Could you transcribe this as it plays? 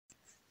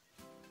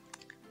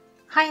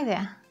Hi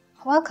there,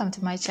 welcome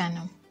to my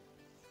channel.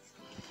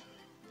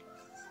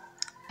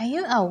 Are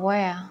you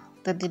aware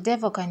that the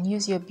devil can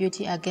use your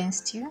beauty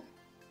against you?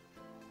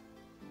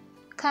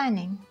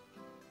 Cunning.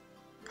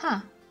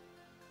 Huh?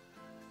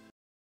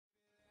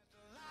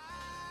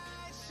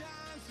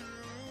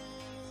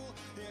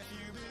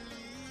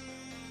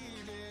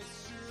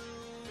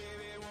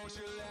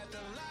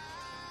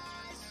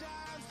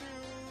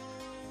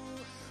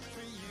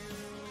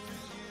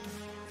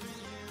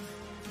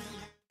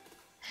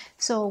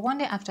 So one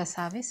day after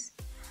service,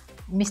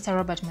 Mr.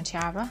 Robert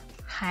Mutiara,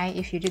 hi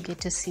if you do get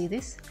to see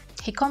this,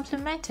 he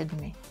complimented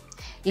me.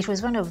 It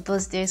was one of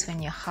those days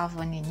when you have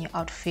on a new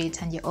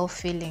outfit and you're all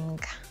feeling,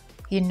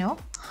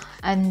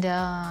 and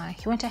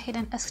he went ahead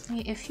and asked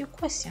me a few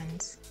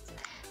questions.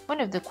 One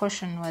of the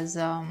questions was,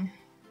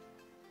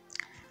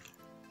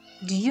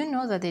 do you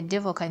know that the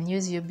devil can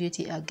use your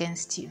beauty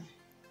against you?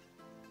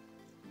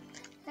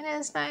 And I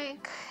was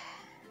like,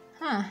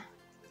 huh.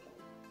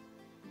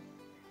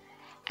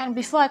 And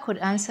before I could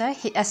answer,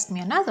 he asked me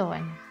another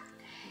one.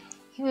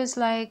 He was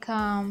like,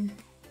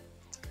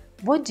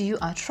 what do you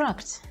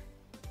attract?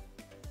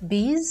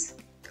 Bees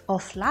or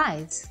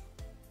flies?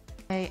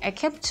 I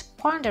kept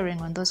pondering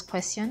on those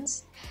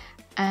questions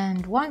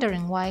and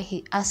wondering why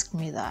he asked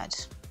me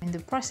that. In the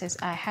process,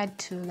 I had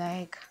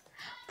to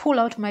pull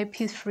out my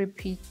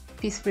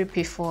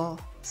P3P for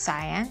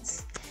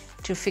science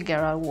to figure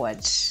out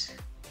what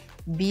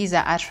bees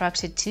are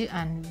attracted to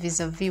and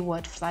vis-a-vis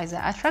what flies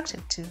are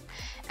attracted to.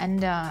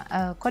 And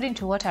according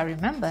to what I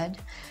remembered,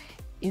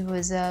 it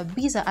was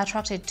bees are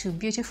attracted to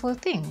beautiful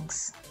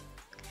things.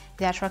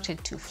 They're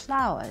attracted to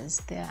flowers.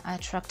 They're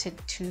attracted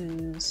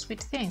to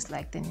sweet things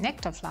like the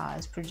nectar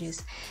flowers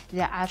produce.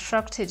 They're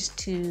attracted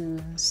to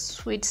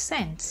sweet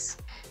scents.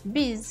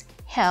 Bees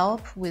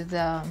help with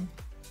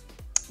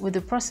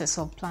the process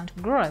of plant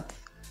growth.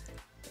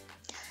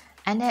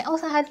 And I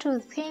also had to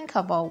think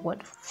about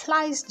what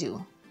flies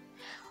do.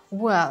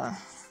 Well,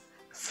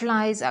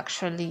 flies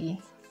actually,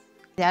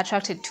 they're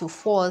attracted to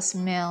foul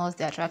smells,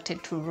 they're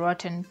attracted to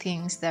rotten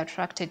things, they're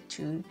attracted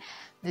to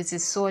this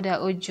is soda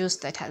or juice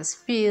that has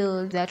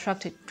spilled, they're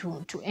attracted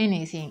to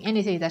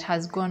anything that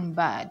has gone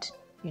bad,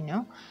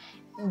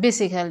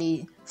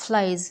 Basically,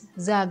 flies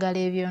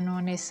zagala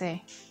ebyononese.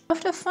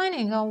 After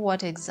finding out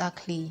what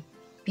exactly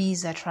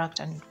bees attract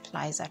and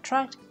flies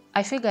attract,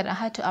 I figured I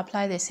had to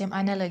apply the same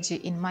analogy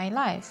in my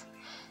life.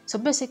 So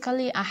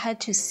basically, I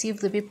had to sieve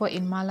the people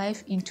in my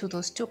life into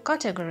those two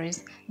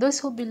categories, those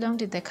who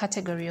belonged in the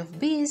category of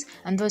bees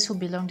and those who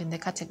belonged in the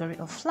category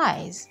of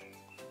flies.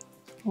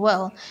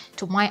 Well,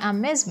 to my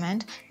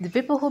amazement, the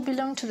people who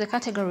belonged to the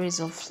categories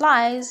of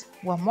flies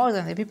were more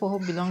than the people who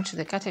belonged to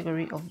the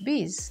category of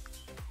bees.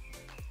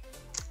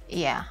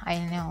 Yeah, I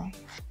know.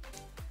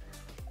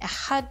 I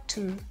had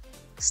to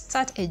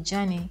start a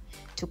journey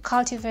to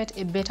cultivate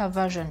a better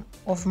version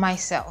of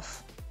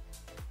myself.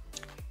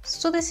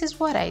 So this is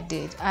what I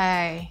did.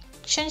 I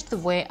changed the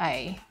way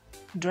I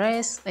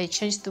dress. I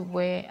changed the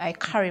way I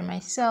carry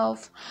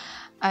myself.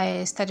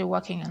 I started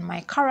working on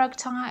my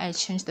character. I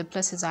changed the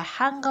places I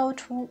hang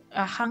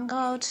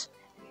out.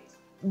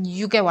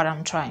 You get what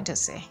I'm trying to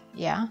say,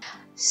 yeah?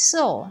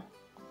 So,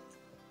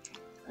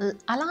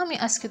 allow me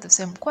to ask you the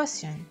same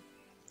question.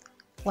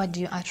 What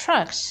do you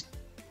attract?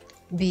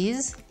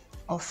 Bees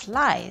or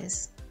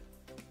flies?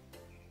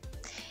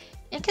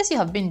 In case you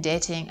have been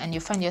dating and you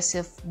find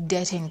yourself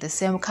dating the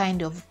same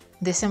kind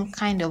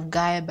of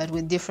guy but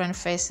with different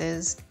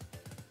faces,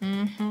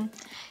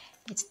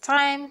 it's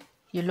time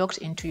you looked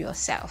into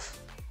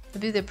yourself.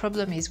 Maybe the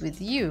problem is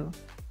with you.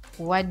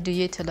 What do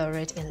you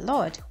tolerate a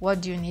lot?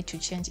 What do you need to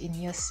change in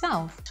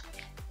yourself?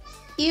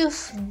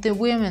 If the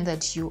women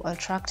that you are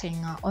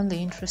attracting are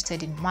only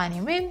interested in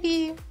money,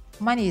 maybe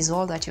money is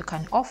all that you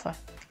can offer.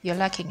 You're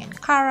lacking in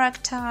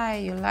character,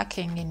 you're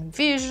lacking in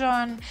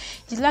vision,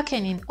 you're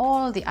lacking in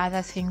all the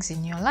other things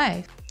in your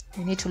life.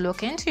 You need to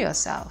look into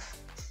yourself.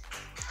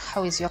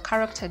 How is your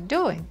character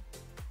doing?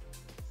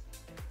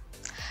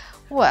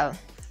 Well,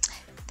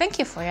 thank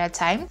you for your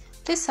time.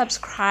 Please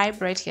subscribe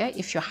right here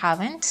if you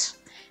haven't.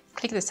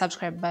 Click the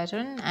subscribe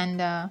button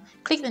and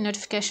click the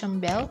notification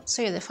bell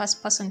so you're the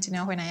first person to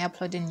know when I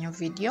upload a new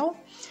video.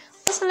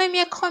 Also, leave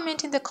me a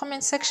comment in the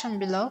comment section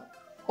below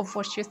of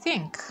what you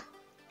think.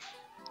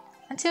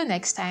 Until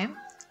next time,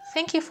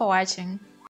 thank you for watching.